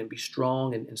maintain and be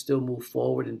strong, and still move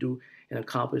forward and do and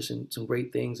accomplish some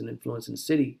great things and influence in the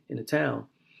city, in the town.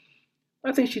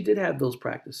 I think she did have those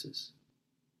practices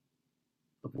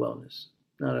of wellness.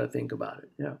 Now that I think about it,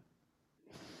 yeah.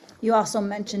 You also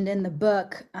mentioned in the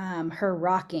book her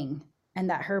rocking and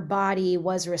that her body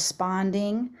was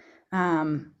responding.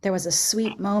 There was a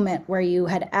sweet moment where you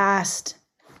had asked,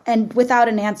 and without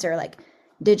an answer, like,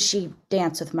 did she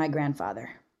dance with my grandfather?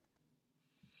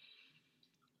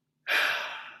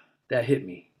 That hit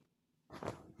me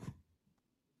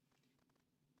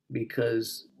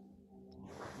because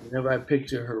whenever I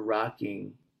picture her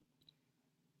rocking,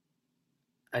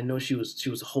 I know she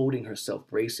was holding herself,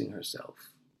 bracing herself,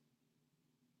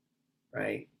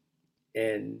 right?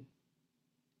 And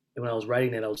when I was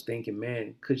writing that, I was thinking,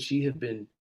 man, could she have been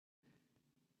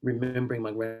remembering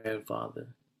my grandfather?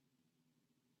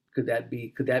 Could that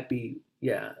be?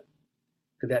 Yeah.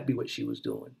 Could that be what she was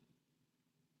doing?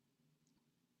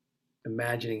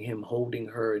 Imagining him holding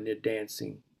her and they're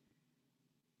dancing.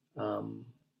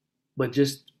 But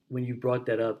just when you brought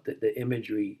that up, the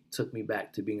imagery took me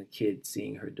back to being a kid,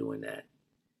 seeing her doing that.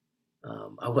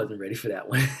 I wasn't ready for that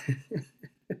one.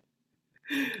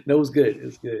 No, it was good.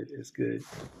 It's good. It's good.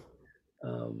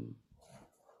 Um,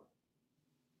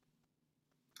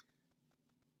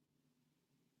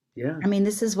 yeah. I mean,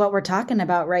 this is what we're talking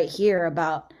about right here,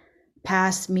 about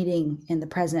past meeting in the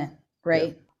present,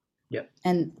 right? Yep.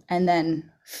 And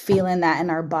then feeling that in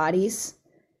our bodies.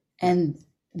 And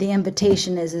the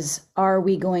invitation is are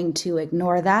we going to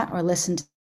ignore that or listen to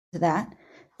that?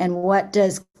 And what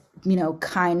does,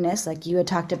 kindness, like you had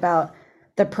talked about,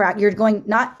 you're going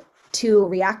not to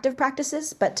reactive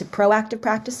practices, but to proactive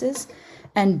practices,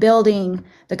 and building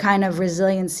the kind of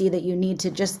resiliency that you need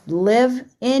to just live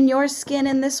in your skin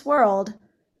in this world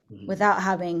without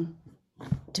having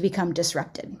to become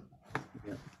disrupted.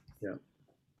 Yeah. Yeah.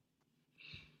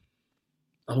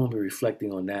 I'm going to be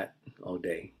reflecting on that all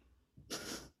day.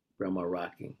 Grandma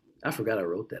rocking. I forgot I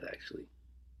wrote that actually.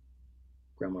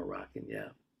 Grandma rocking, yeah.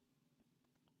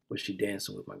 Was she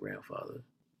dancing with my grandfather?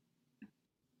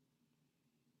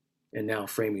 and now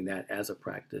framing that as a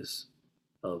practice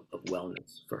of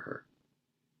wellness for her.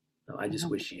 I just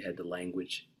wish she had the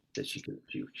language that she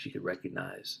could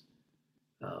recognize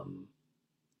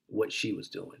what she was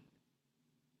doing,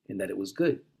 and that it was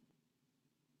good.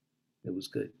 It was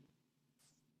good.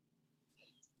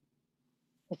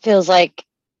 It feels like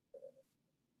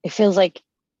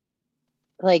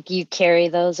you carry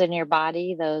those in your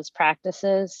body, those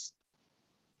practices,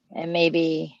 and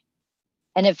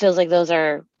it feels like those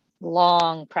are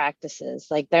long practices.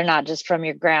 Like they're not just from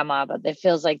your grandma, but it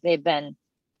feels like they've been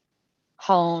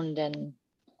honed and,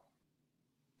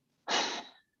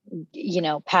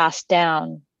 passed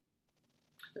down.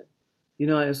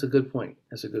 That's a good point.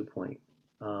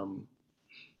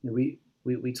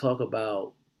 We talk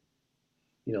about,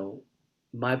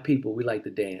 my people, we like to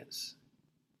dance.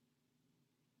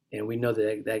 And we know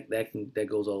that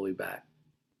goes all the way back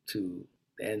to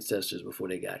the ancestors before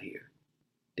they got here.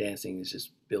 Dancing is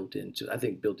just built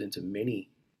into many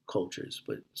cultures,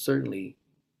 but certainly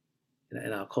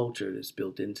in our culture, it's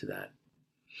built into that.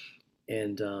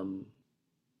 And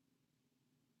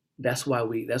that's why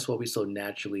we so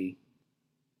naturally,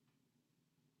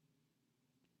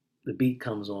 the beat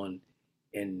comes on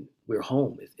and we're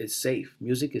home. It's safe.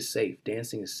 Music is safe.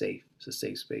 Dancing is safe. It's a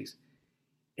safe space.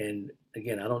 And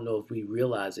again, I don't know if we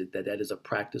realize it, that is a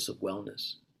practice of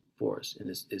wellness for us, and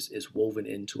it's woven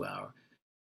into our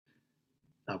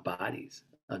bodies,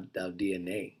 our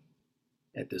DNA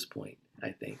at this point,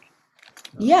 I think.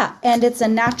 Yeah, and it's a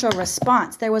natural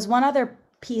response. There was one other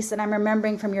piece that I'm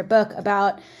remembering from your book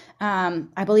about,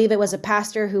 I believe it was a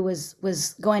pastor who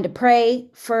was going to pray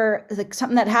for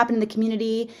something that happened in the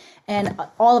community, and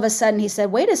all of a sudden he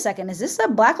said, "Wait a second, is this a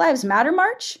Black Lives Matter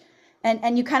march?"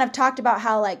 And you kind of talked about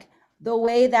how like the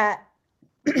way that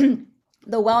the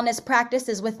wellness practice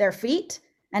is with their feet,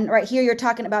 and right here you're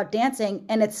talking about dancing,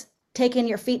 and it's taking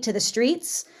your feet to the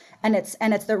streets, and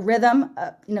it's the rhythm,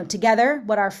 together,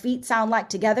 what our feet sound like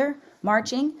together,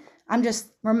 marching. I'm just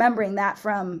remembering that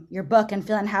from your book and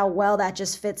feeling how well that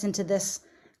just fits into this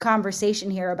conversation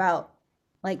here about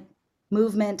like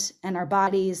movement and our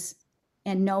bodies,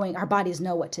 and knowing our bodies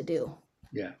know what to do.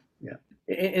 Yeah.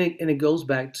 And it goes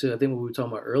back to, I think, what we were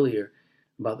talking about earlier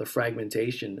about the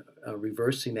fragmentation,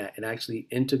 reversing that and actually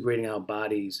integrating our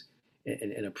bodies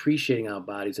and appreciating our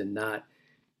bodies, and not,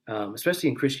 especially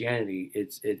in Christianity,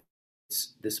 it's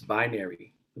this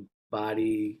binary: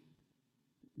 body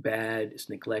bad, it's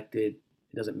neglected,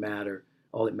 it doesn't matter.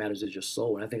 All that matters is your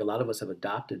soul. And I think a lot of us have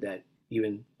adopted that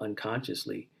even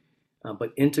unconsciously.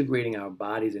 But integrating our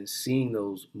bodies and seeing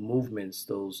those movements,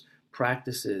 those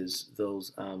practices,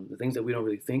 those the things that we don't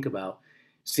really think about,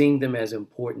 seeing them as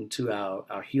important to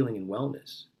our healing and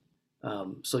wellness.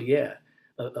 So yeah,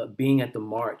 being at the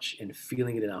march and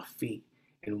feeling it in our feet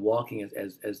and walking,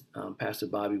 as Pastor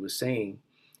Bobby was saying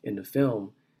in the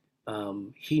film,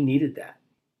 he needed that.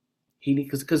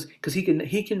 Because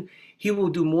he will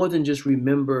do more than just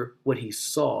remember what he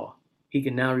saw. He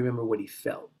can now remember what he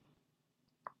felt.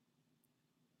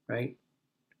 Right?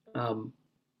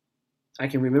 I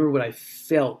can remember what I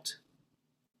felt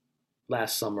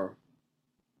last summer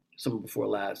before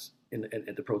last,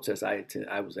 at the protest I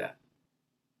was at.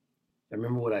 I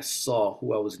remember what I saw,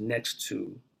 who I was next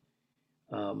to.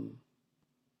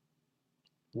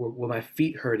 Were my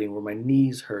feet hurting? Were my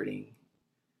knees hurting?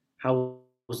 How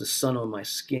was the sun on my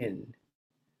skin?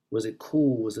 Was it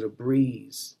cool? Was it a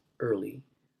breeze early?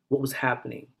 What was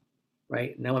happening?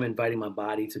 Right? Now I'm inviting my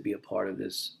body to be a part of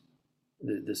this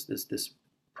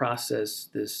process,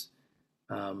 this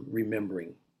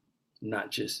remembering,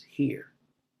 not just here,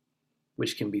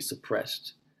 which can be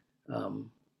suppressed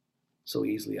so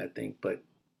easily, I think. But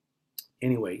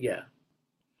anyway, yeah.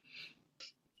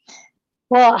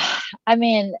 Well, I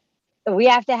mean, we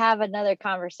have to have another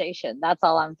conversation. That's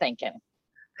all I'm thinking.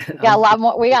 We got a lot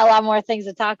more things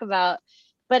to talk about.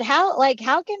 But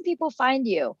how can people find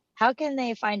you? How can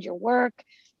they find your work?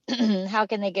 How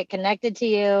can they get connected to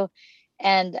you?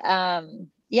 And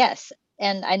yes,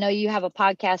 and I know you have a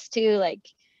podcast too. Like,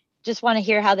 just want to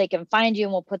hear how they can find you,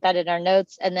 and we'll put that in our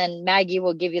notes. And then Maggie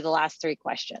will give you the last 3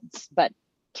 questions. But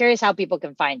curious how people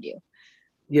can find you.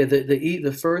 Yeah,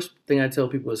 the first thing I tell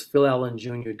people is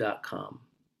philallenjr.com,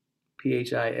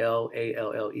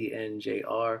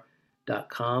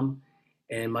 PHILALLENJR.com,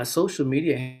 and my social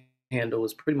media handle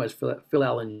is pretty much Phil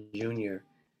Allen Jr.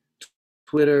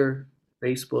 Twitter,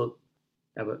 Facebook.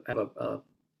 I have a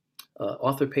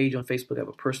author page on Facebook. I have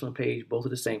a personal page. Both are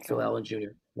the same, Phil Allen Jr.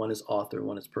 One is author,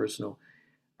 one is personal.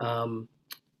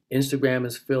 Instagram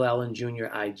is Phil Allen Jr.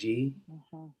 IG.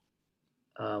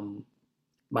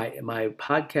 My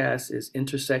podcast is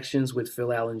Intersections with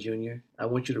Phil Allen Jr. I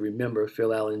want you to remember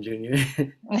Phil Allen Jr.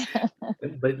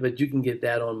 but you can get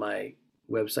that on my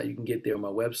website. You can get there on my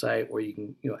website, or you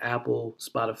can, Apple,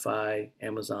 Spotify,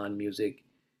 Amazon Music,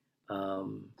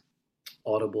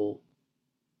 Audible.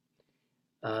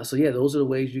 So yeah, those are the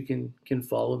ways you can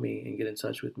follow me and get in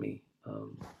touch with me.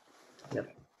 Yeah.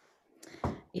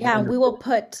 Yeah, And we will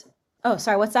put. Oh,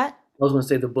 sorry, what's that? I was going to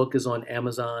say the book is on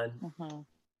Amazon. Mhm.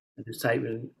 Just type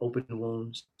in "Open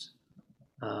Wounds,"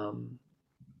 and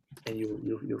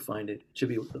you'll find it. It should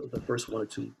be the first one or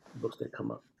two books that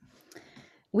come up.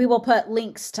 We will put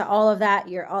links to all of that,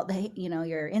 your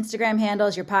Instagram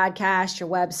handles, your podcast, your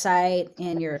website,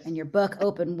 and your book,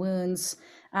 Open Wounds.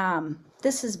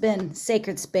 This has been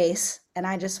Sacred Space, and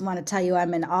I just want to tell you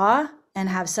I'm in awe and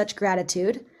have such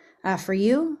gratitude for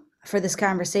you, for this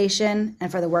conversation,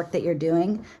 and for the work that you're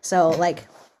doing. So,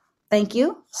 thank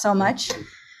you so much.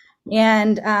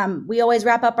 And we always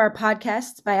wrap up our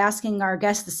podcasts by asking our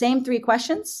guests the same 3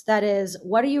 questions. That is,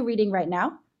 what are you reading right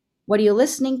now? What are you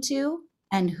listening to?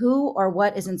 And who or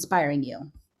what is inspiring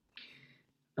you?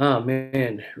 Oh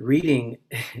man, reading.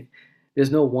 There's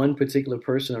no one particular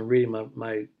person I'm reading.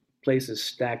 My place is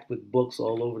stacked with books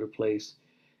all over the place.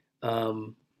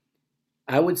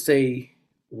 I would say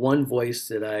one voice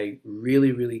that I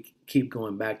really, really keep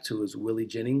going back to is Willie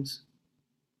Jennings,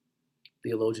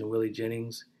 theologian Willie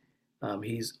Jennings.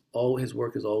 His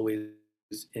work is always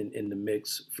in the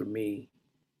mix for me,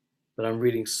 but I'm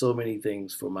reading so many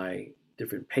things for my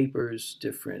different papers,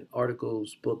 different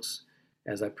articles, books,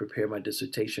 as I prepare my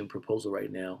dissertation proposal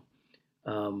right now.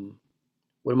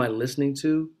 What am I listening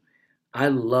to? I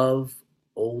love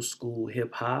old school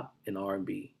hip hop and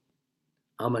R&B.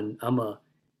 I'm a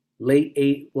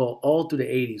all through the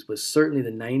 80s, but certainly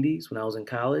the 90s when I was in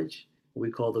college, what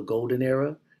we call the golden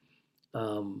era.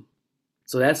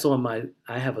 So that's on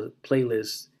I have a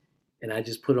playlist, and I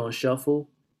just put it on shuffle,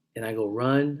 and I go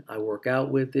run, I work out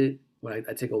with it. When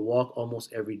I take a walk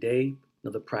almost every day,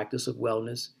 another practice of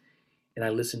wellness, and I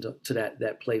listen to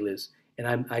that playlist. And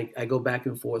I go back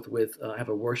and forth with, I have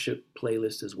a worship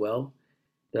playlist as well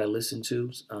that I listen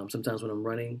to sometimes when I'm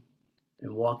running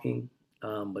and walking.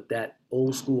 But that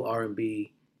old school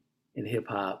R&B and hip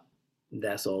hop,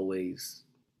 that's always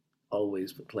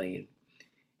playing.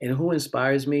 And who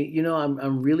inspires me?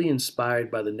 I'm really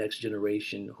inspired by the next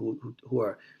generation who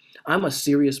are. I'm a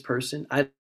serious person. I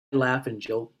laugh and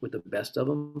joke with the best of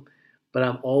them, but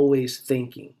I'm always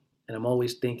thinking, and I'm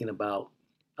always thinking about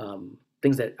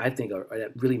things that I think are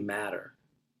that really matter.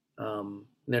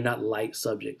 They're not light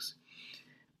subjects,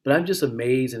 but I'm just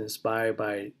amazed and inspired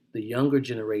by the younger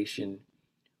generation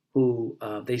who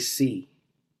they see.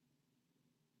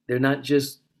 They're not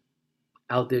just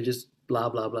out there just blah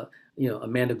blah blah.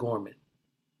 Amanda Gorman.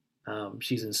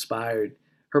 She's inspired.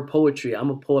 Her poetry. I'm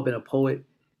a poet. Been a poet.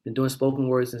 Been doing spoken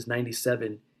word since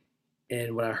 '97.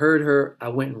 And when I heard her, I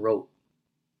went and wrote.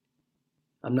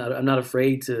 I'm not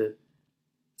afraid to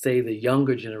say the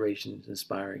younger generation is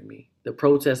inspiring me. The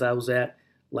protest I was at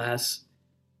last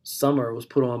summer was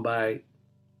put on by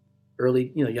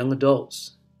young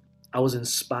adults. I was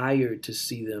inspired to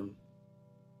see them.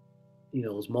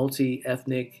 It was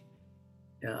multi-ethnic.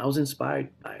 I was inspired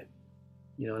by it.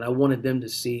 And I wanted them to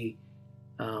see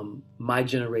my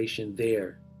generation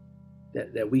there.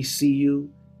 That we see you,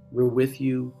 we're with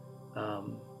you.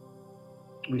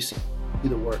 We see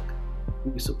the work,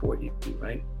 we support you,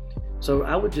 right? So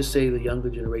I would just say the younger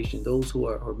generation, those who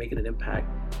are making an impact,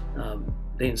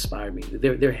 they inspire me.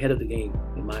 They're ahead of the game,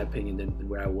 in my opinion, than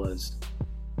where I was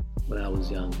when I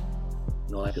was young.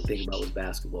 And all I could think about was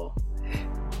basketball.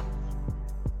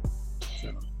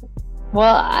 So.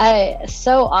 Well, I'm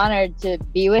so honored to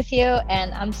be with you,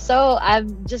 and I'm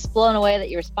just blown away that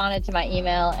you responded to my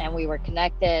email and we were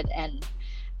connected. And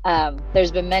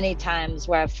there's been many times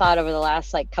where I've thought over the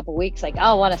last couple weeks,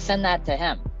 I want to send that to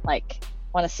him,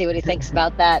 want to see what he thinks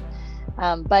about that.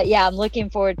 But yeah, I'm looking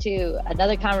forward to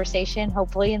another conversation,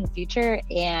 hopefully in the future.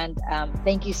 And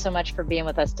thank you so much for being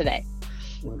with us today.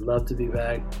 Would love to be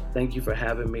back. Thank you for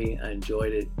having me. I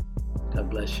enjoyed it. God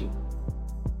bless you.